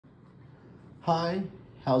Hi,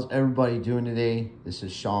 how's everybody doing today? This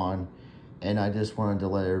is Sean, and I just wanted to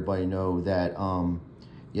let everybody know that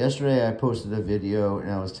yesterday I posted a video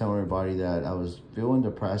and I was telling everybody that I was feeling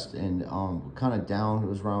depressed and kind of down. It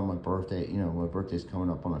was around my birthday. You know, my birthday's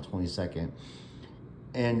coming up on the 22nd,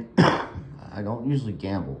 and I don't usually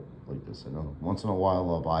gamble like this. I know once in a while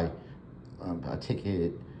I'll buy a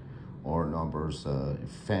ticket or numbers,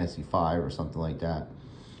 Fantasy 5 or something like that,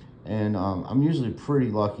 and I'm usually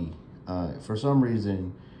pretty lucky. For some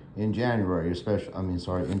reason, in January,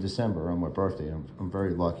 in December on my birthday, I'm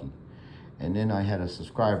very lucky. And then I had a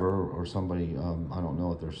subscriber or somebody, I don't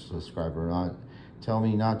know if they're a subscriber or not, tell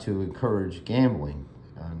me not to encourage gambling.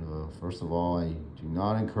 And first of all, I do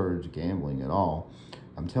not encourage gambling at all.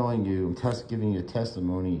 I'm telling you, I'm giving you a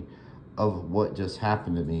testimony of what just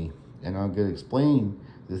happened to me. And I'm going to explain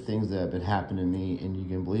the things that have been happening to me, and you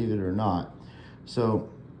can believe it or not. So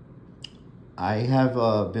I have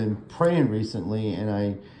been praying recently,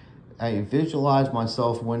 and I visualized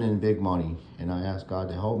myself winning big money, and I asked God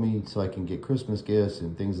to help me so I can get Christmas gifts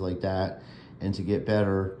and things like that, and to get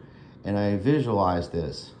better. And I visualized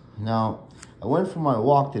this. Now, I went for my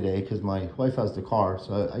walk today because my wife has the car,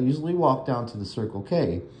 so I usually walk down to the Circle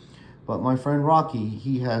K. But my friend Rocky,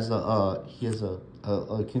 he has a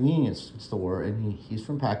convenience store, and he's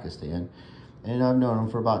from Pakistan, and I've known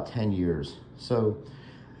him for about 10 years. So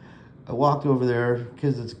I walked over there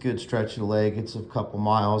because it's a good stretch of the leg. It's a couple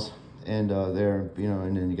miles, and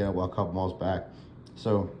and then you gotta walk a couple miles back.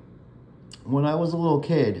 So when I was a little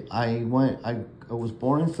kid, I was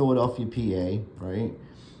born in Philadelphia, PA, right?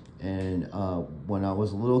 And when I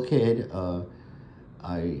was a little kid,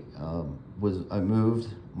 I moved.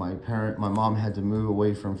 My mom had to move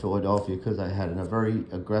away from Philadelphia because I had a very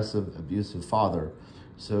aggressive, abusive father.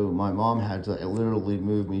 So my mom had to literally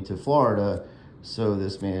move me to Florida so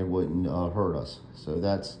this man wouldn't hurt us. So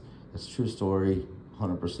that's a true story,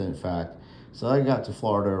 100% fact. So I got to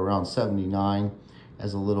Florida around 79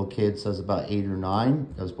 as a little kid, so I was about 8 or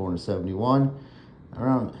 9. I was born in 71.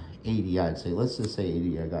 Around 80, I'd say. Let's just say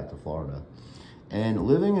 80, I got to Florida. And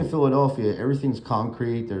living in Philadelphia, everything's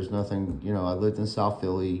concrete. There's nothing, I lived in South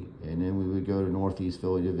Philly, and then we would go to Northeast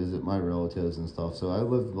Philly to visit my relatives and stuff. So I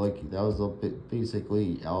lived that was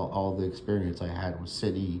basically all the experience I had was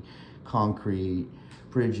city, concrete,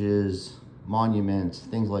 bridges, monuments,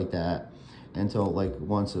 things like that. Until a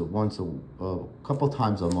couple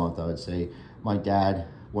times a month, I would say, my dad,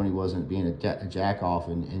 when he wasn't being a jack off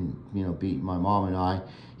and beating my mom and I,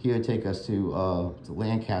 he would take us to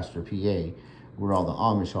Lancaster, PA, where all the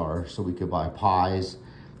Amish are, so we could buy pies,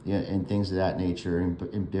 and things of that nature,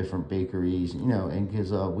 in different bakeries, and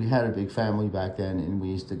because we had a big family back then, and we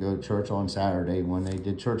used to go to church on Saturday when they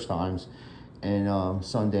did church times, and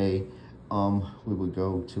Sunday we would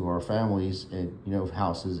go to our families and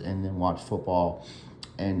houses, and then watch football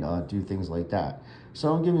and do things like that.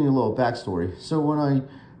 So I'm giving you a little backstory. So when I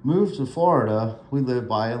moved to Florida, we lived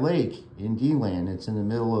by a lake in D-Land. It's in the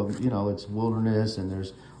middle of, it's wilderness, and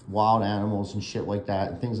there's wild animals and shit like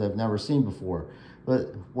that, and things I've never seen before.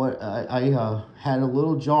 But what I had a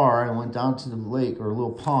little jar. I went down to the lake, or a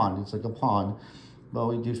little pond. It's like a pond. Well,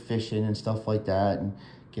 we do fishing and stuff like that, and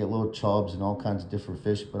get little chubs and all kinds of different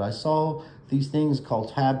fish. But I saw these things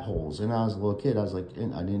called tadpoles, and I was a little kid. I was like,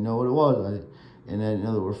 and I didn't know what it was, and I didn't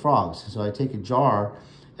know they were frogs. So I take a jar,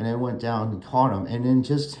 and I went down and caught them. And then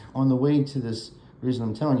just on the way to this, reason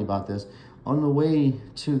I'm telling you about this, on the way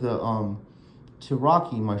to the to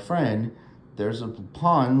Rocky, my friend, there's a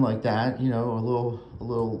pond like that, a little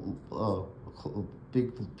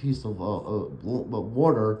big piece of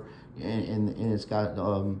water, and it's got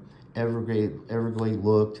Everglade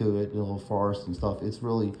look to it, a little forest and stuff. It's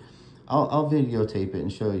really, I'll videotape it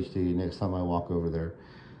and show it to you next time I walk over there.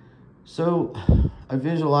 So I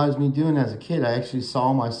visualized me doing that as a kid. I actually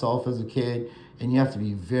saw myself as a kid, and you have to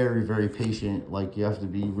be very, very patient. Like, you have to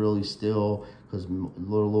be really still, because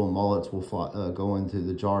little mullets will go into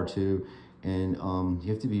the jar too, and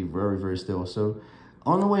you have to be very, very still. So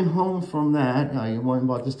on the way home from that, I went and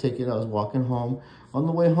bought this ticket. I was walking home. On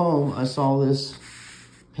the way home, I saw this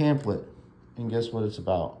pamphlet, and guess what it's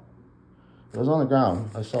about? It was on the ground.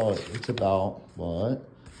 I saw it. It's about what?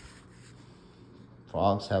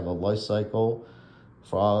 Frogs have a life cycle.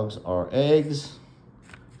 Frogs are eggs.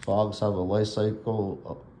 Frogs have a life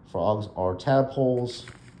cycle. Frogs are tadpoles.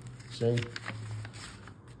 See?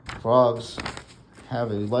 Frogs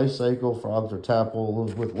have a life cycle. Frogs are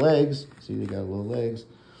tadpoles with legs. See, they got little legs.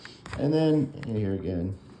 And then, here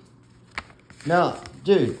again. Now,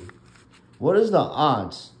 dude, what is the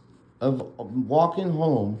odds of walking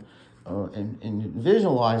home and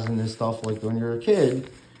visualizing this stuff like when you're a kid?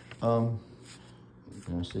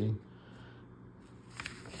 See,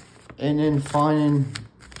 and then finding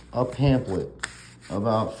a pamphlet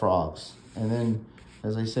about frogs. And then,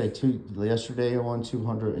 as I said, yesterday I won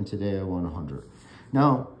 200 and today I won 100.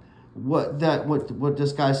 Now, what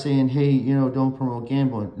this guy's saying, hey, you know, don't promote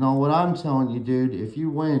gambling. No, what I'm telling you, dude, if you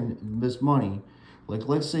win this money, like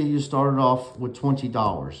let's say you started off with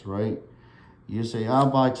 $20, right? You say, I'll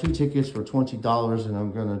buy 2 tickets for $20 and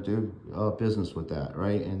I'm gonna do business with that,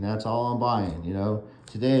 right? And that's all I'm buying, you know?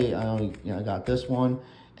 Today, I got this one,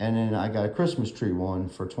 and then I got a Christmas tree one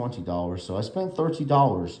for $20. So I spent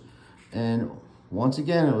 $30. And once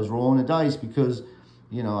again, it was rolling the dice because,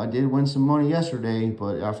 you know, I did win some money yesterday,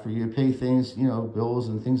 but after you pay things, you know, bills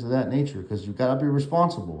and things of that nature, because you've got to be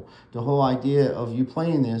responsible. The whole idea of you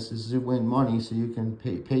playing this is to win money so you can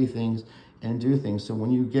pay things and do things. So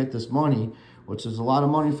when you get this money, which is a lot of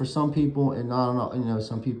money for some people and not, you know,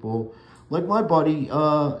 some people, like my buddy,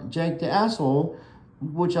 Jake the Asshole,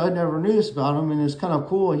 which I never knew this about him, and it's kind of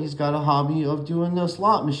cool. He's got a hobby of doing the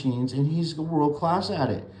slot machines, and he's world class at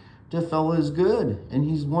it. The fella is good, and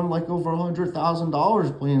he's won like over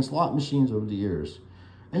 $100,000 playing slot machines over the years.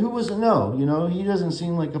 And who doesn't know? You know, he doesn't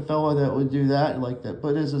seem like a fella that would do that like that,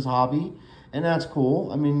 but it's his hobby, and that's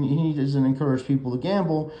cool. I mean, he doesn't encourage people to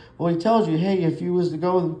gamble. Well, he tells you, hey, if you was to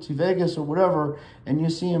go to Vegas or whatever, and you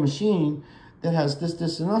see a machine that has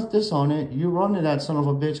this, and this on it, you run to that son of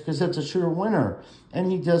a bitch because it's a sure winner. And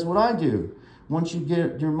he does what I do. Once you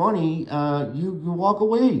get your money, you walk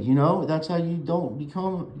away, you know. That's how you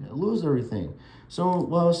don't lose everything. So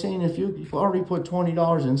what I was saying, if you already put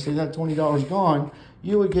 $20 in, say that $20 gone,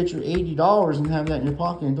 you would get your $80 and have that in your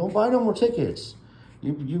pocket. And don't buy no more tickets.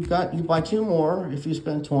 You buy 2 more if you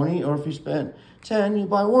spend 20, or if you spend 10, you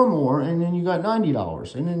buy 1 more, and then you got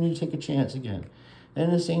 $90, and then you take a chance again.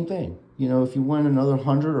 And the same thing, you know, if you win another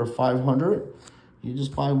 100 or 500, you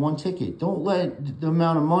just buy 1 ticket. Don't let the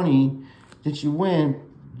amount of money that you win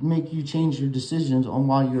make you change your decisions on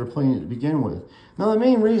why you're playing it to begin with. Now, the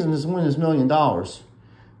main reason is to win is $1 million,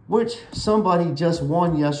 which somebody just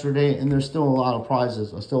won yesterday, and there's still a lot of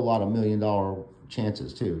prizes, still a lot of $1 million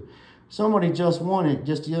chances too. Somebody just won it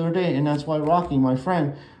just the other day, and that's why Rocky, my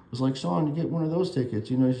friend, was like, Sean, you get one of those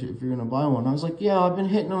tickets, you know, if you're going to buy one. I was like, yeah, I've been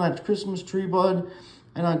hitting on that Christmas tree, bud,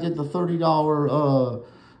 and I did the $30,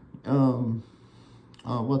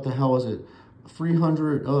 what the hell is it,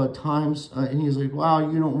 300 times, and he's like, wow,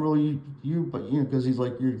 you don't really, but, you know, because he's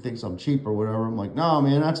like, you think I'm cheap or whatever. I'm like, no,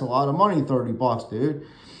 man, that's a lot of money, $30, dude.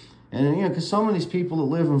 And, you know, because some of these people that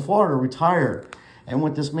live in Florida retire, and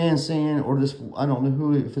what this man's saying, or this, I don't know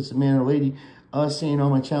who, if it's a man or lady, saying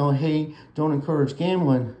on my channel, hey, don't encourage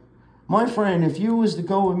gambling. My friend, if you was to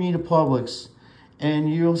go with me to Publix,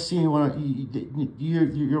 and you'll see when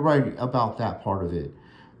you're right about that part of it.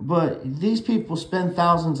 But these people spend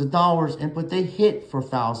thousands of dollars, but they hit for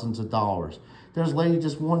thousands of dollars. There's a lady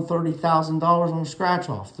just won $30,000 on a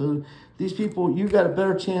scratch-off. So these people, you got a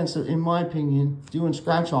better chance, of, in my opinion, doing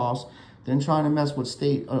scratch-offs than trying to mess with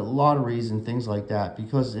state lotteries and things like that,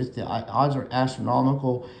 because the odds are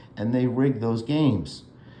astronomical, and they rig those games.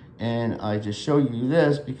 And I just show you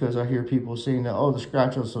this because I hear people saying that, oh, the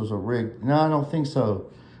scratch-offs are rigged. No, I don't think so.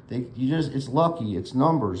 It's lucky. It's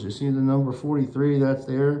numbers. You see the number 43 that's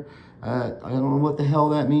there? I don't know what the hell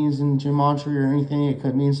that means in gematria or anything. It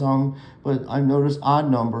could mean something. But I've noticed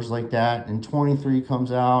odd numbers like that. And 23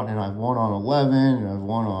 comes out, and I've won on 11, and I've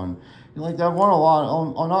won on... Like, I've won a lot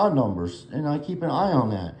on odd numbers, and I keep an eye on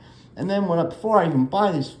that. And then before I even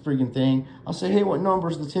buy this freaking thing, I'll say, hey, what number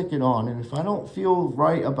is the ticket on? And if I don't feel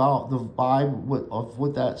right about the vibe of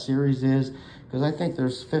what that series is, because I think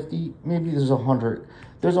there's 50, maybe there's 100.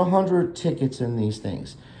 There's 100 tickets in these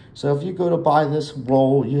things. So if you go to buy this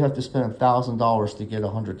roll, you have to spend $1,000 to get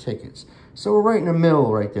 100 tickets. So we're right in the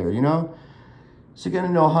middle right there, you know? So you're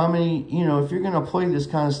going to know how many, you know, if you're going to play this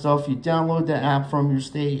kind of stuff, you download the app from your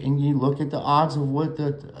state and you look at the odds of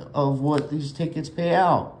what these tickets pay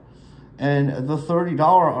out. And the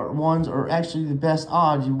 $30 ones are actually the best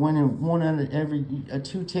odds. You win in 1 out of every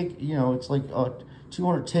 2 ticket, you know, it's like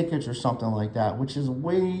 200 tickets or something like that, which is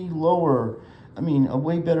way lower. I mean, a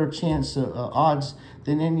way better chance of odds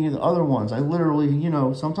than any of the other ones. I literally, you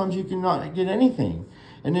know, sometimes you cannot get anything.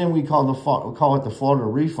 And then we call it the Florida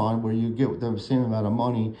refund, where you get the same amount of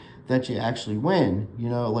money that you actually win, you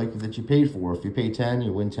know, like that you paid for. If you pay 10,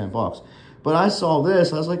 you win $10. But I saw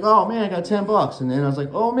this, I was like, oh man, I got $10. And then I was like,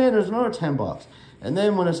 oh man, there's another $10. And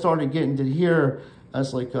then when it started getting to here, I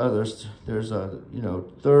was like, there's you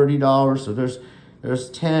know, $30. So there's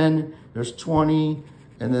 10, there's 20,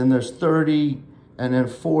 and then there's 30, and then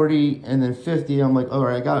 40, and then 50. I'm like, all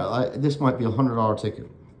right, this might be a $100 ticket.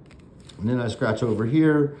 And then I scratch over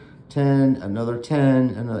here, 10, another 10,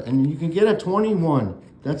 and you can get a 21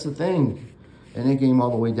 That's the thing. And it came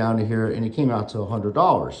all the way down to here, and it came out to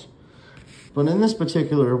 $100. But in this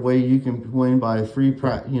particular way, you can win by the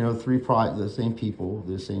same people,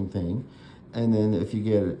 the same thing. And then if you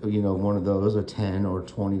get, one of those, a 10 or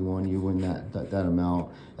 21, you win that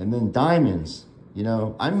amount. And then diamonds,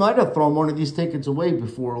 I might have thrown one of these tickets away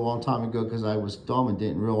before a long time ago because I was dumb and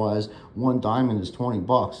didn't realize one diamond is 20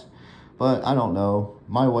 bucks. But I don't know.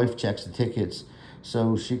 My wife checks the tickets,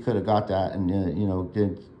 so she could have got that and,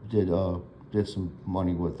 did some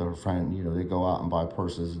money with her friend. They go out and buy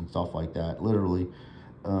purses and stuff like that. Literally,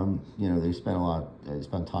 they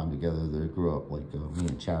spend time together. They grew up like me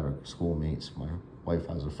and Chad are schoolmates. My wife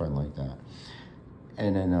has a friend like that.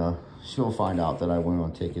 And then she'll find out that I went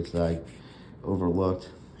on tickets that I overlooked,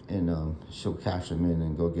 and she'll cash them in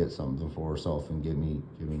and go get something for herself and give me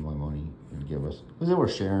my money and give us, because they were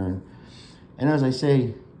sharing. And as I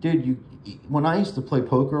say, dude, when I used to play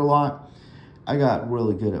poker a lot, I got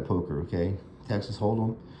really good at poker, okay? Texas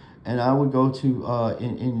Hold'em. And I would go to,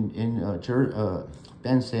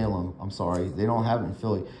 Ben Salem, I'm sorry, they don't have it in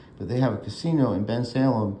Philly, but they have a casino in Ben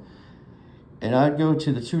Salem. And I'd go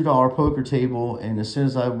to the $2 poker table, and as soon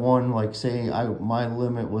as I won, like say my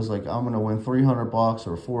limit was like, I'm gonna win 300 bucks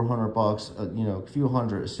or 400 bucks, a few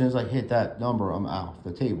hundred. As soon as I hit that number, I'm out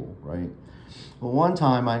the table, right? Well, one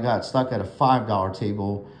time I got stuck at a $5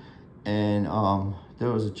 table, and there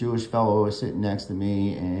was a Jewish fellow who was sitting next to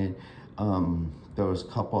me, and there was a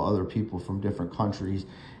couple other people from different countries.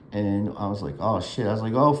 And I was like, oh shit. I was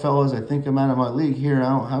like, oh fellas, I think I'm out of my league here. I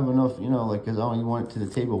don't have enough, because I only went to the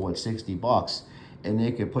table, 60 bucks. And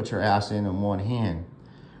they could put your ass in one hand,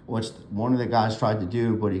 which one of the guys tried to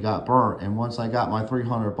do, but he got burnt. And once I got my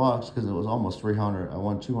 300 bucks, because it was almost 300, I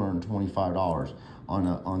won $225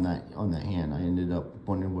 on that hand. I ended up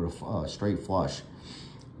winning with a straight flush,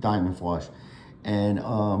 diamond flush. And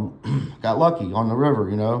got lucky on the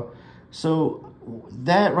river, So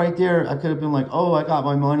that right there, I could have been like, oh, I got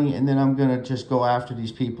my money, and then I'm going to just go after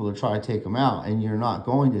these people to try to take them out. And you're not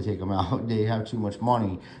going to take them out. They have too much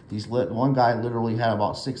money. One guy literally had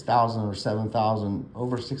about $6,000 or $7,000,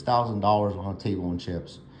 over $6,000 on a table in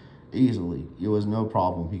chips. Easily. It was no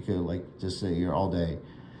problem. He could just sit here all day.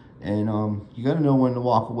 And you got to know when to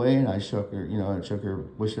walk away. And I shook her,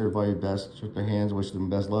 wished everybody best, shook their hands, wished them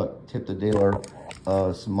best luck, tipped the dealer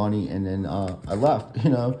some money, and then I left,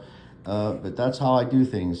 But that's how I do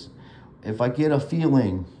things. If I get a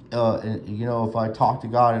feeling, if I talk to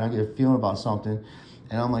God and I get a feeling about something,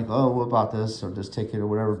 and I'm like, oh, what about this, or this ticket or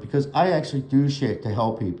whatever, because I actually do shit to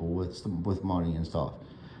help people with money and stuff.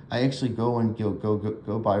 I actually go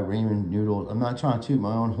buy ramen noodles. I'm not trying to toot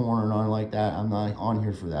my own horn or nothing like that. I'm not on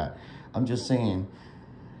here for that. I'm just saying,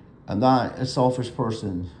 I'm not a selfish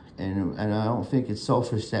person. And I don't think it's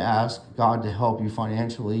selfish to ask God to help you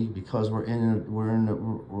financially, because we're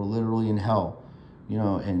literally in hell,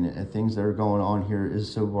 and things that are going on here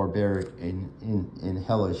is so barbaric and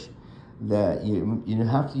hellish that you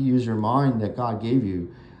have to use your mind that God gave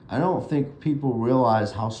you. I don't think people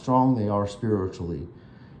realize how strong they are spiritually.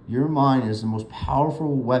 Your mind is the most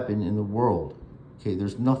powerful weapon in the world. Okay,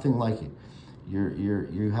 there's nothing like it.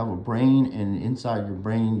 You have a brain, and inside your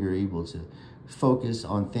brain, you're able to focus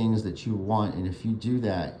on things that you want. And if you do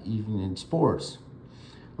that, even in sports,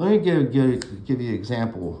 let me give you an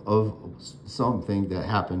example of something that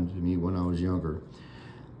happened to me when I was younger.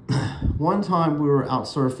 One time we were out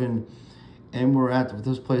surfing, and we're at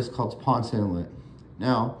this place called Ponce Inlet.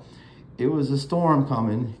 Now, it was a storm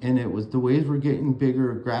coming, and the waves were getting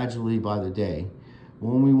bigger gradually by the day.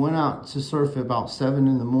 When we went out to surf at about 7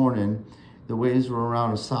 in the morning, the waves were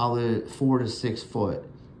around a solid 4 to 6 foot.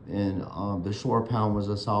 And the shore pound was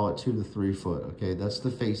a solid 2 to 3 foot, okay? That's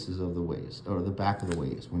the faces of the waves, or the back of the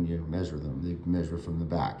waves. When you measure them, they measure from the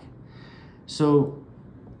back. So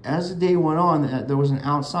as the day went on, there was an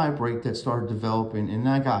outside break that started developing, and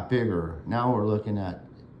that got bigger. Now we're looking at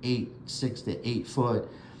 6 to 8 foot,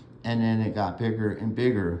 and then it got bigger and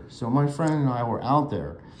bigger. So my friend and I were out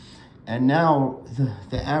there, and now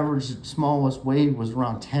the average smallest wave was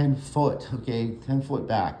around 10 foot, okay? 10 foot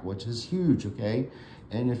back, which is huge, okay?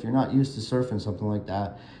 And if you're not used to surfing something like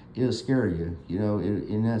that, it'll scare you,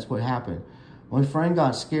 and that's what happened. My friend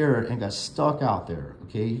got scared and got stuck out there,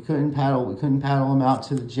 okay? We couldn't paddle him out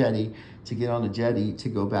to the jetty to get on the jetty to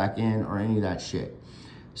go back in or any of that shit.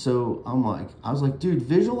 So I was like, dude,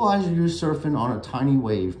 visualize you surfing on a tiny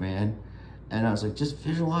wave, man. And I was like, just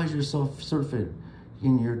visualize yourself surfing,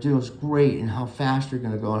 and you're doing great, and how fast you're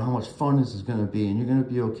gonna go, and how much fun this is gonna be, and you're gonna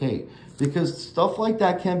be okay. Because stuff like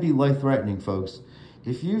that can be life-threatening, folks.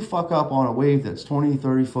 If you fuck up on a wave that's 20,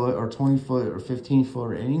 30 foot or 20 foot or 15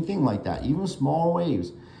 foot or anything like that, even small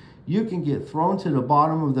waves, you can get thrown to the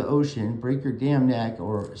bottom of the ocean, break your damn neck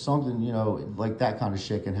or something, you know, like that kind of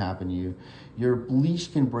shit can happen to you. Your leash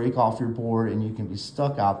can break off your board and you can be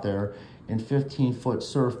stuck out there in 15-foot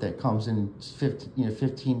surf that comes in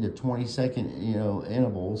 15 to 20 second, you know,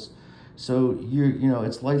 intervals. So you know,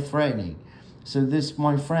 it's life threatening. So this,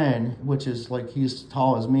 my friend, which is like, he's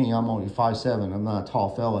tall as me. I'm only 5'7". I'm not a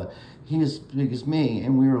tall fella. He is big as me,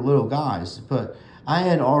 and we were little guys. But I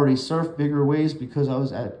had already surfed bigger waves because I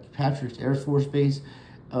was at Patrick's Air Force Base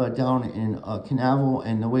down in Canaveral,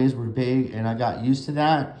 and the waves were big, and I got used to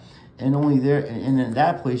that. And only there, and in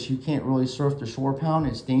that place, you can't really surf the shore pound.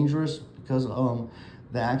 It's dangerous because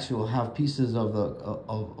they actually have pieces of the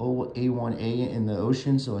A1A in the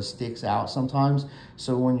ocean, so it sticks out sometimes.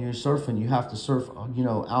 So when you're surfing, you have to surf, you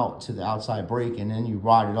know, out to the outside break, and then you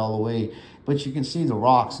ride it all the way. But you can see the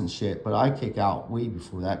rocks and shit. But I kick out way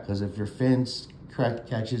before that, because if your fin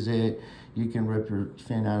catches it, you can rip your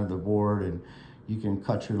fin out of the board, and you can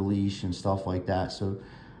cut your leash and stuff like that. So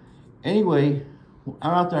anyway,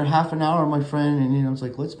 I'm out there half an hour, my friend, and you know, it's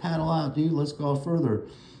like, let's paddle out, dude. Let's go further.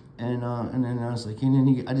 And then I was like, and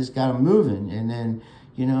then I just got him moving. And then,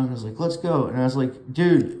 you know, and I was like, let's go. And I was like,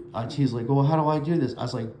 dude, he's like, well, how do I do this? I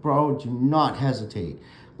was like, bro, do not hesitate.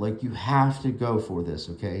 Like, you have to go for this,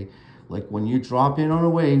 okay? Like, when you drop in on a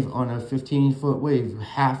wave, on a 15-foot wave, you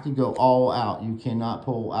have to go all out. You cannot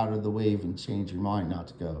pull out of the wave and change your mind not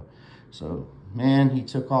to go. So, man, he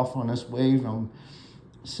took off on this wave. I'm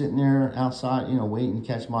sitting there outside, you know, waiting to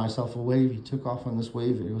catch myself a wave. He took off on this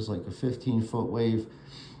wave. It was like a 15-foot wave.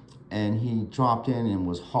 And he dropped in and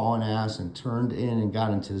was hauling ass and turned in and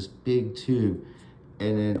got into this big tube.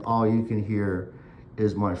 And then all you can hear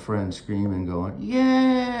is my friend screaming, going,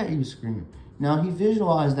 yeah, he was screaming. Now, he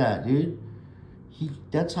visualized that, dude.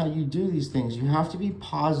 That's how you do these things. You have to be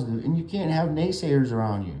positive, and you can't have naysayers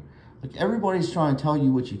around you. Like, everybody's trying to tell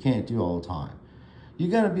you what you can't do all the time. You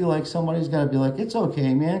got to be like, somebody's got to be like, it's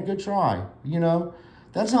okay, man, good try. You know,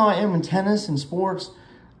 that's how I am in tennis and sports.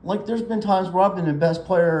 Like, there's been times where I've been the best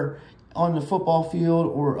player on the football field,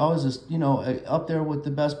 or I was just, you know, up there with the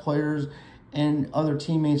best players, and other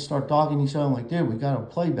teammates start dogging each other. I'm like, dude, we got to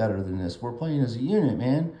play better than this. We're playing as a unit,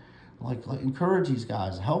 man. Like encourage these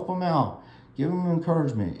guys, help them out, give them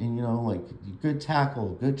encouragement, and, you know, like, good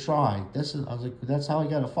tackle, good try. I was like, that's how I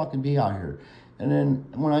got to fucking be out here. And then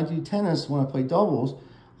when I do tennis, when I play doubles,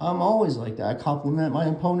 I'm always like that. I compliment my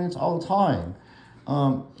opponents all the time.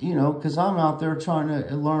 You know, because I'm out there trying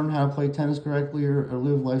to learn how to play tennis correctly, or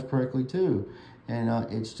live life correctly too. And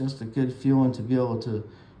it's just a good feeling to be able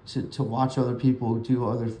to watch other people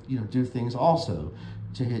do things also,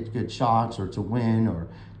 to hit good shots, or to win, or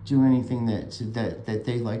do anything that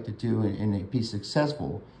they like to do, and be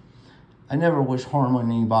successful. I never wish harm on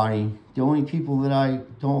anybody. The only people that I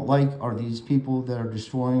don't like are these people that are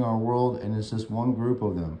destroying our world, and it's just one group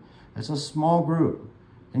of them. It's a small group.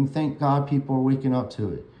 And thank God people are waking up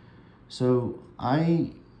to it. So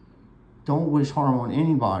I don't wish harm on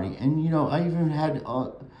anybody. And, you know, I even had,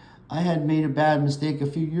 I had made a bad mistake a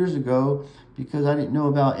few years ago because I didn't know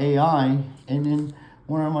about AI. And then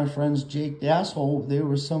one of my friends, Jake the asshole, there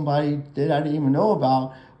was somebody that I didn't even know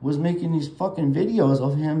about, was making these fucking videos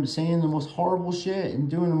of him saying the most horrible shit and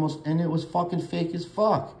doing the most, and it was fucking fake as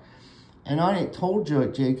fuck. And I told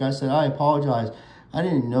Jake, I said, I apologize. I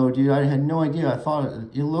didn't know, dude. I had no idea. I thought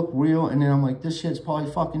it looked real, and then I'm like, this shit's probably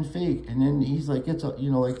fucking fake. And then he's like, it's a, you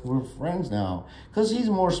know, like, we're friends now, because he's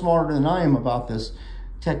more smarter than I am about this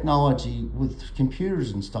technology with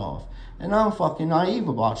computers and stuff. And I'm fucking naive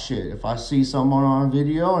about shit. If I see someone on a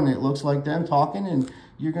video and it looks like them talking, and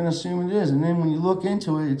you're gonna assume it is, and then when you look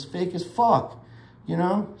into it, it's fake as fuck, you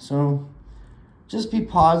know. So just be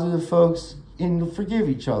positive, folks, and forgive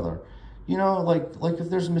each other. You know, like if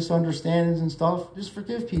there's misunderstandings and stuff, just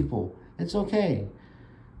forgive people. It's okay.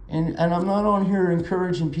 And I'm not on here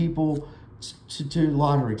encouraging people to do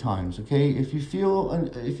lottery times, okay? If you feel,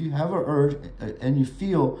 if you have an urge and you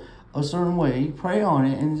feel a certain way, pray on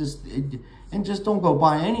it, and just don't go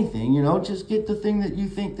buy anything, you know? Just get the thing that you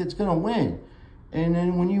think that's gonna win. And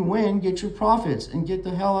then when you win, get your profits and get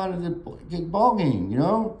the hell out of the ball game, you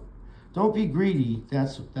know? Don't be greedy.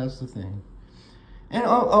 That's the thing. And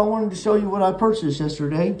I wanted to show you what I purchased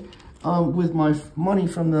yesterday with my money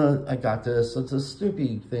from the, I got this, it's a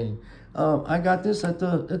stupid thing. I got this at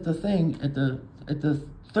the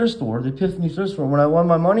thrift store, the Epiphany thrift store. When I won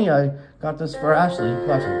my money, I got this for Ashley.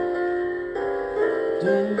 Watch it.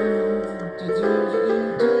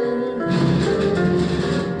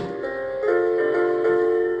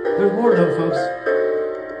 There's more though, folks.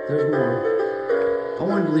 There's more. I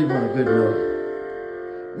wanted to leave on a good note.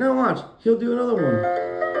 Now watch, he'll do another one.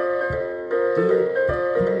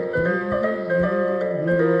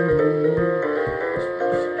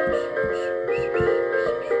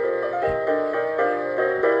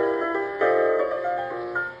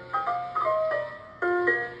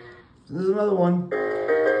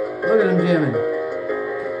 Look at him jamming.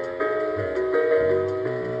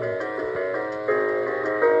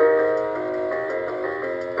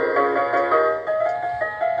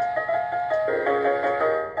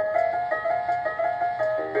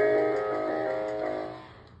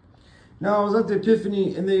 Now, I was at the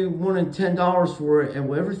Epiphany and they wanted $10 for it, and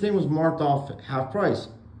everything was marked off at half price.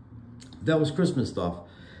 That was Christmas stuff.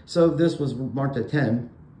 So this was marked at 10,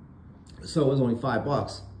 so it was only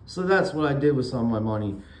 $5. So that's what I did with some of my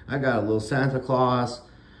money. I got a little Santa Claus.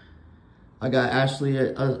 I got Ashley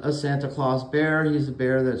a Santa Claus bear. He's a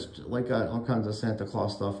bear that's like got all kinds of Santa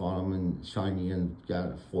Claus stuff on him and shiny and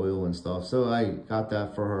got foil and stuff. So I got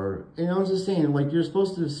that for her. And I was just saying, like, you're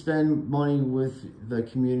supposed to spend money with the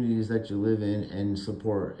communities that you live in and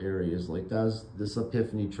support areas. Like that's this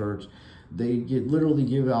Epiphany Church. They literally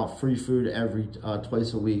give out free food every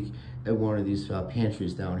twice a week at one of these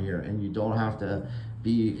pantries down here. And you don't have to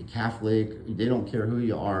be Catholic. They don't care who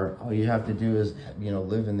you are. All you have to do is, you know,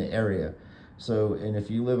 live in the area. So, and if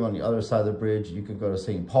you live on the other side of the bridge, you can go to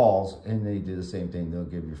St. Paul's and they do the same thing. They'll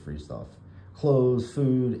give you free stuff, clothes,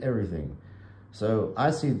 food, everything. So I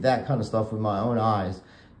see that kind of stuff with my own eyes,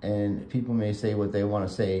 and people may say what they want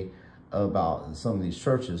to say about some of these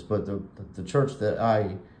churches, but the church that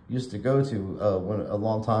I used to go to a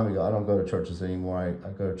long time ago, I don't go to churches anymore. I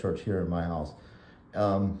go to church here in my house.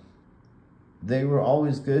 They were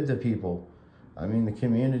always good to people. I mean, the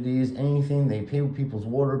communities, anything, they pay people's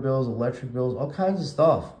water bills, electric bills, all kinds of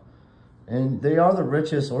stuff. And they are the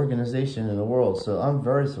richest organization in the world. So I'm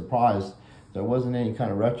very surprised there wasn't any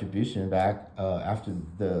kind of retribution back after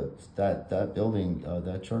that building,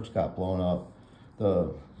 that church got blown up.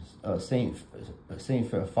 The Saint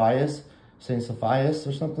Sophias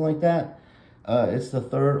or something like that. It's the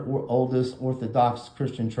third oldest Orthodox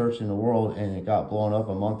Christian church in the world, and it got blown up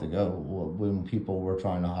a month ago when people were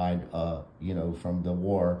trying to hide, you know, from the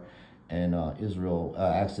war and Israel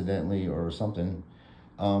accidentally or something.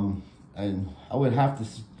 And I would have to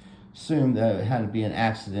assume that it had to be an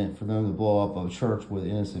accident for them to blow up a church with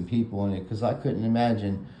innocent people in it, because I couldn't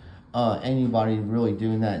imagine anybody really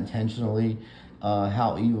doing that intentionally.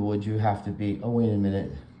 How evil would you have to be? Oh, wait a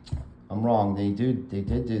minute. I'm wrong. They did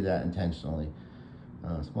do that intentionally.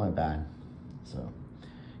 It's my bad. So,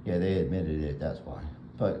 yeah, they admitted it. That's why.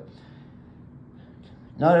 But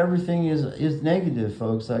not everything is negative,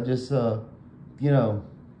 folks. I just, you know,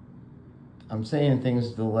 I'm saying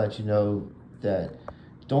things to let you know that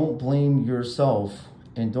don't blame yourself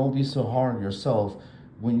and don't be so hard on yourself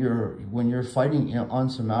when you're fighting, you know,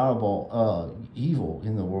 unsurmountable evil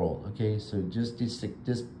in the world. Okay, so just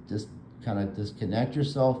kind of disconnect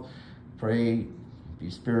yourself. Pray,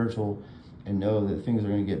 be spiritual, and know that things are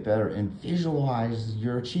going to get better, and visualize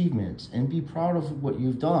your achievements and be proud of what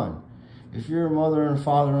you've done. If you're a mother and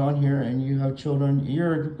father on here and you have children,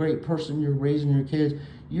 you're a great person, you're raising your kids,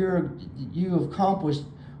 you have accomplished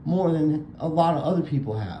more than a lot of other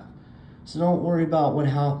people have. So don't worry about what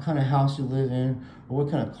kind of house you live in, or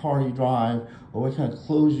what kind of car you drive, or what kind of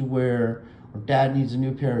clothes you wear, or dad needs a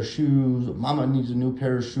new pair of shoes, or mama needs a new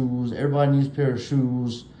pair of shoes, everybody needs a pair of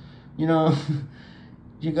shoes. You know,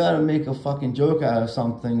 you got to make a fucking joke out of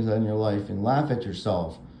some things in your life and laugh at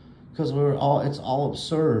yourself, because it's all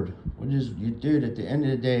absurd. Dude, at the end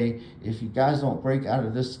of the day, if you guys don't break out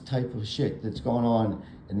of this type of shit that's going on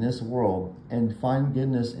in this world and find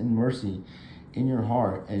goodness and mercy in your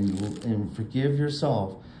heart and forgive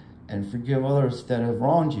yourself and forgive others that have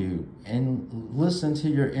wronged you, and listen to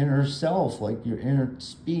your inner self, like your inner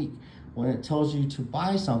speak, when it tells you to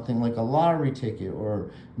buy something like a lottery ticket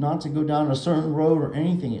or not to go down a certain road or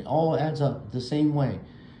anything, it all adds up the same way.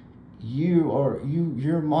 Your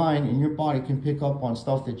mind and your body can pick up on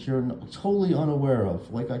stuff that you're totally unaware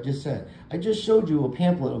of. Like I just said, I just showed you a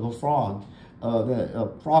pamphlet of a frog, a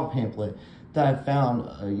frog pamphlet that I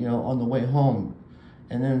found, you know, on the way home.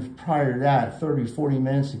 And then prior to that, 30, 40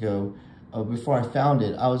 minutes ago, before I found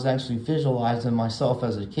it, I was actually visualizing myself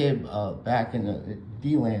as a kid back in the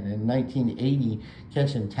D-land in 1980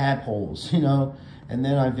 catching tadpoles, you know. And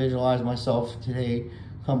then I visualized myself today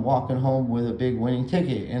come walking home with a big winning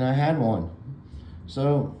ticket, and I had one.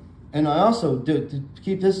 So, and I also, to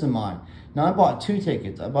keep this in mind, now I bought 2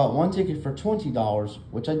 tickets. I bought one ticket for $20,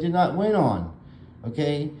 which I did not win on,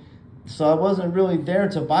 okay? So I wasn't really there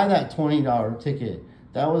to buy that $20 ticket.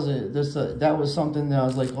 That was something that I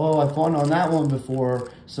was like, oh, I've won on that one before,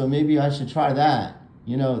 so maybe I should try that,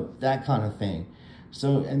 you know, that kind of thing.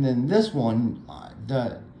 So, and then this one,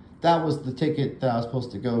 that was the ticket that I was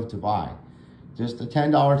supposed to go to buy. Just a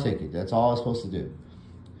 $10 ticket. That's all I was supposed to do.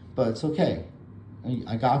 But it's okay.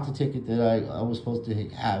 I got the ticket that I was supposed to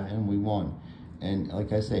have, and we won. And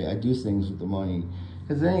like I say, I do things with the money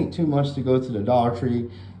because it ain't too much to go to the Dollar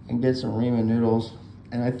Tree and get some ramen noodles.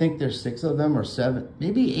 And I think there's 6 of them or 7,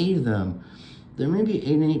 maybe 8 of them. There may be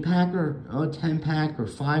an 8-pack or a 10-pack or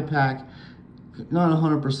 5-pack. Not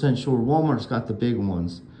 100% sure. Walmart's got the big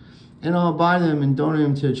ones. And I'll buy them and donate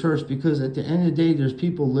them to the church, because at the end of the day, there's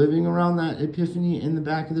people living around that Epiphany in the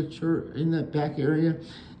back of the church, in that back area.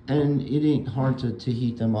 And it ain't hard to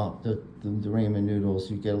heat them up, the ramen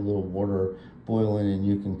noodles. You get a little water boiling and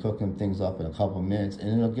you can cook them things up in a couple of minutes, and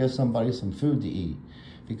it'll give somebody some food to eat.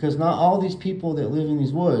 Because not all these people that live in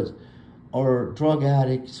these woods are drug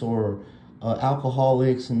addicts or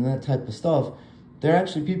alcoholics and that type of stuff. They're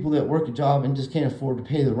actually people that work a job and just can't afford to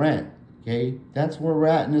pay the rent. Okay, that's where we're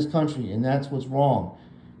at in this country, and that's what's wrong.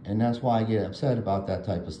 And that's why I get upset about that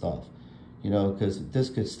type of stuff. You know, because this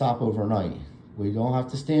could stop overnight. We don't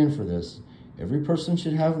have to stand for this. Every person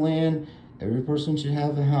should have land. Every person should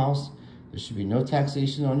have a house. There should be no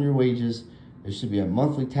taxation on your wages. There should be a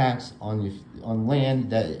monthly tax on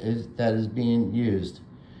land that is being used.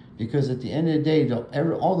 Because at the end of the day,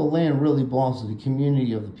 all the land really belongs to the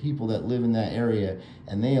community of the people that live in that area.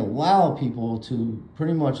 And they allow people to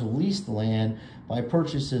pretty much lease the land by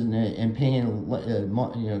purchasing it and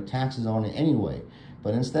paying taxes on it anyway.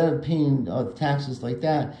 But instead of paying taxes like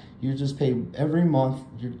that, you just pay every month,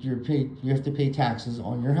 you have to pay taxes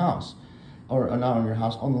on your house. Or not on your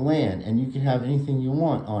house, on the land. And you can have anything you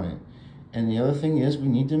want on it. And the other thing is, we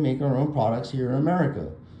need to make our own products here in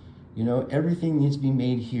America. You know, everything needs to be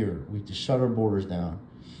made here. We have to shut our borders down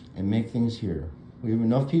and make things here. We have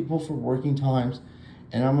enough people for working times.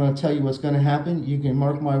 And I'm going to tell you what's going to happen. You can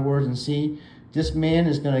mark my words and see. This man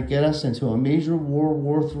is going to get us into a major war,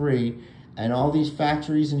 War III. And all these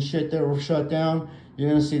factories and shit that were shut down, you're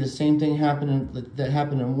going to see the same thing that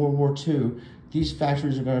happened in World War II. These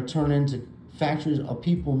factories are going to turn into factories of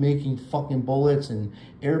people making fucking bullets and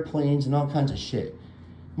airplanes and all kinds of shit.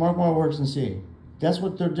 Mark my words and see. That's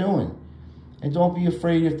what they're doing. And don't be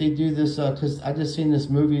afraid if they do this, because I just seen this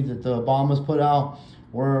movie that the Obamas put out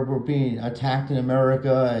where we're being attacked in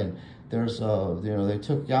America, and there's, they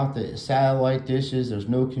took out the satellite dishes. There's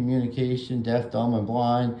no communication, deaf, dumb, and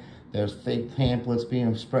blind. There's fake pamphlets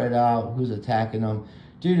being spread out. Who's attacking them?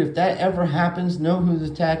 Dude, if that ever happens, know who's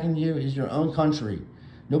attacking you is your own country.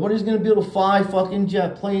 Nobody's going to be able to fly fucking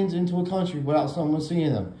jet planes into a country without someone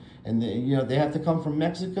seeing them. And they have to come from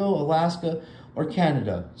Mexico, Alaska, or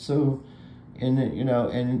Canada. So,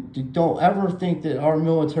 and don't ever think that our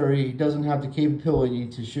military doesn't have the capability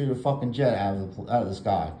to shoot a fucking jet out of the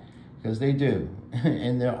sky, because they do.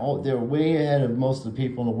 And they're way ahead of most of the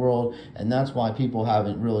people in the world, and that's why people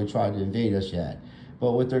haven't really tried to invade us yet.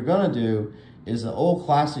 But what they're gonna do is the old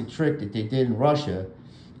classic trick that they did in Russia,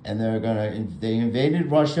 and they invaded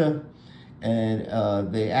Russia,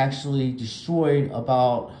 and they actually destroyed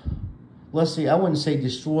about, let's see, I wouldn't say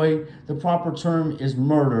destroyed, the proper term is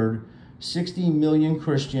murdered 60 million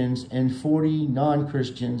Christians and 40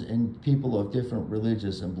 non-Christians and people of different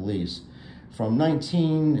religions and beliefs. From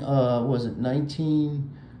 1900,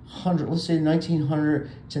 let's say 1900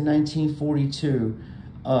 to 1942,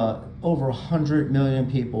 over 100 million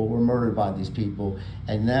people were murdered by these people.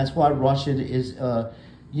 And that's why Russia is,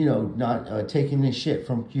 not taking this shit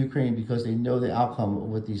from Ukraine, because they know the outcome of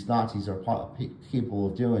what these Nazis are capable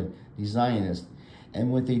of doing, these Zionists.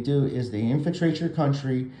 And what they do is they infiltrate your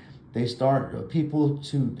country. They start people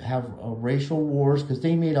to have racial wars, because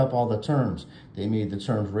they made up all the terms. They made the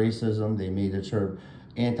terms racism. They made the term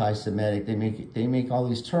anti-Semitic. They make all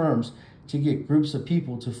these terms to get groups of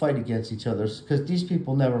people to fight against each other, because these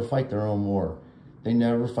people never fight their own war. They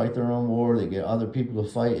never fight their own war. They get other people to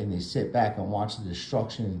fight, and they sit back and watch the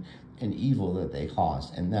destruction and evil that they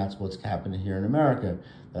cause. And that's what's happening here in America.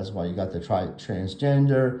 That's why you got the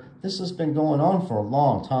transgender. This has been going on for a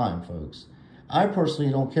long time, folks. I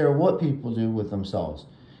personally don't care what people do with themselves.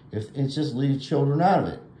 If it's just leave children out of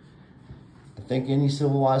it. I think any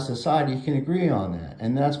civilized society can agree on that.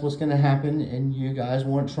 And that's what's going to happen. And you guys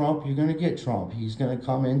want Trump, you're going to get Trump. He's going to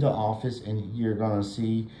come into office, and you're going to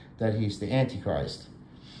see that he's the Antichrist.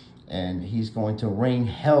 And he's going to rain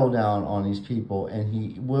hell down on these people. And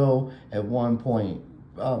he will, at one point,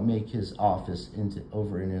 make his office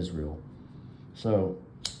over in Israel. So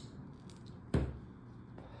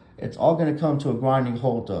it's all going to come to a grinding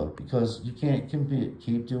halt, though, because you can't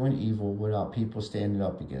keep doing evil without people standing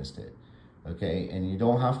up against it. Okay, and you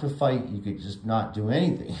don't have to fight. You could just not do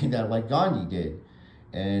anything, that like Gandhi did,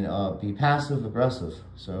 and be passive aggressive.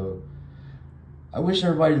 So I wish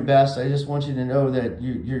everybody the best. I just want you to know that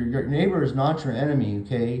your neighbor is not your enemy.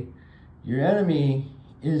 Okay, your enemy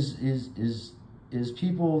is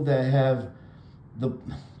people that have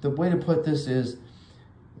the way to put this is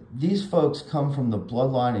these folks come from the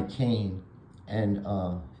bloodline of Cain, and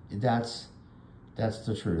that's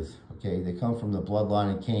the truth. Okay, they come from the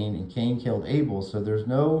bloodline of Cain, and Cain killed Abel, so there's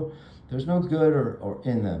no good or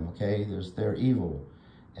in them. Okay, they're evil,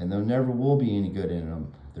 and there never will be any good in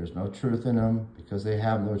them. There's no truth in them because they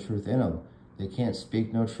have no truth in them. They can't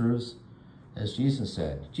speak no truths, as Jesus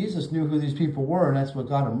said. Jesus knew who these people were, and that's what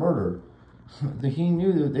got them murdered. He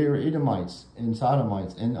knew that they were Edomites and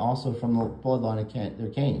Sodomites, and also from the bloodline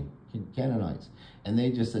of Canaanites. And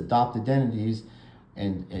they just adopt identities,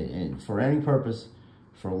 and for any purpose,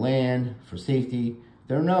 for land, for safety.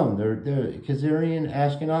 They're known. They're Khazarian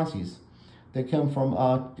Ashkenazis. They come from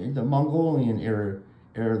the Mongolian era.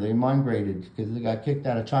 They migrated because they got kicked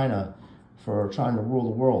out of China for trying to rule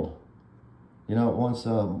the world. You know, once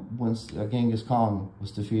Genghis Khan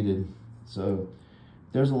was defeated. So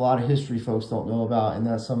there's a lot of history folks don't know about, and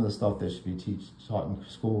that's some of the stuff that should be taught in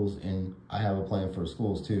schools. And I have a plan for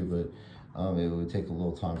schools too, but it would take a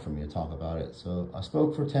little time for me to talk about it. So I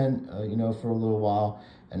spoke for for a little while,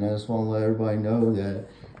 and I just want to let everybody know that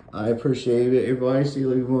I appreciate it. Everybody, see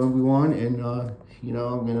everyone, and I'm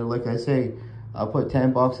gonna, like I say, I'll put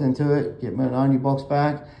 $10 into it, get my $90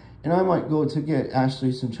 back, and I might go to get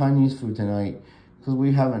actually some Chinese food tonight because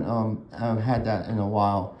we haven't had that in a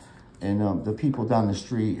while. And the people down the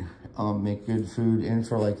street make good food, and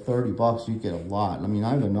for like $30 you get a lot. I mean,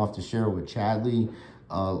 I have enough to share with Chadley,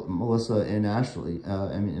 Melissa, and Ashley.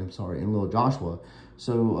 And little Joshua.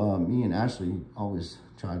 So me and Ashley always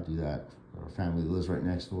try to do that. Our family lives right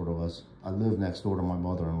next door to us. I live next door to my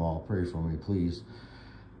mother-in-law. Pray for me, please.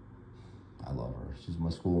 I love her. She's my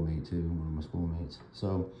schoolmate too, one of my schoolmates.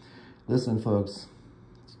 So listen, folks,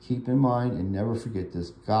 keep in mind and never forget this.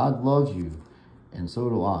 God loves you, and so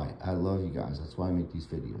do I. I love you guys. That's why I make these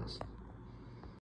videos.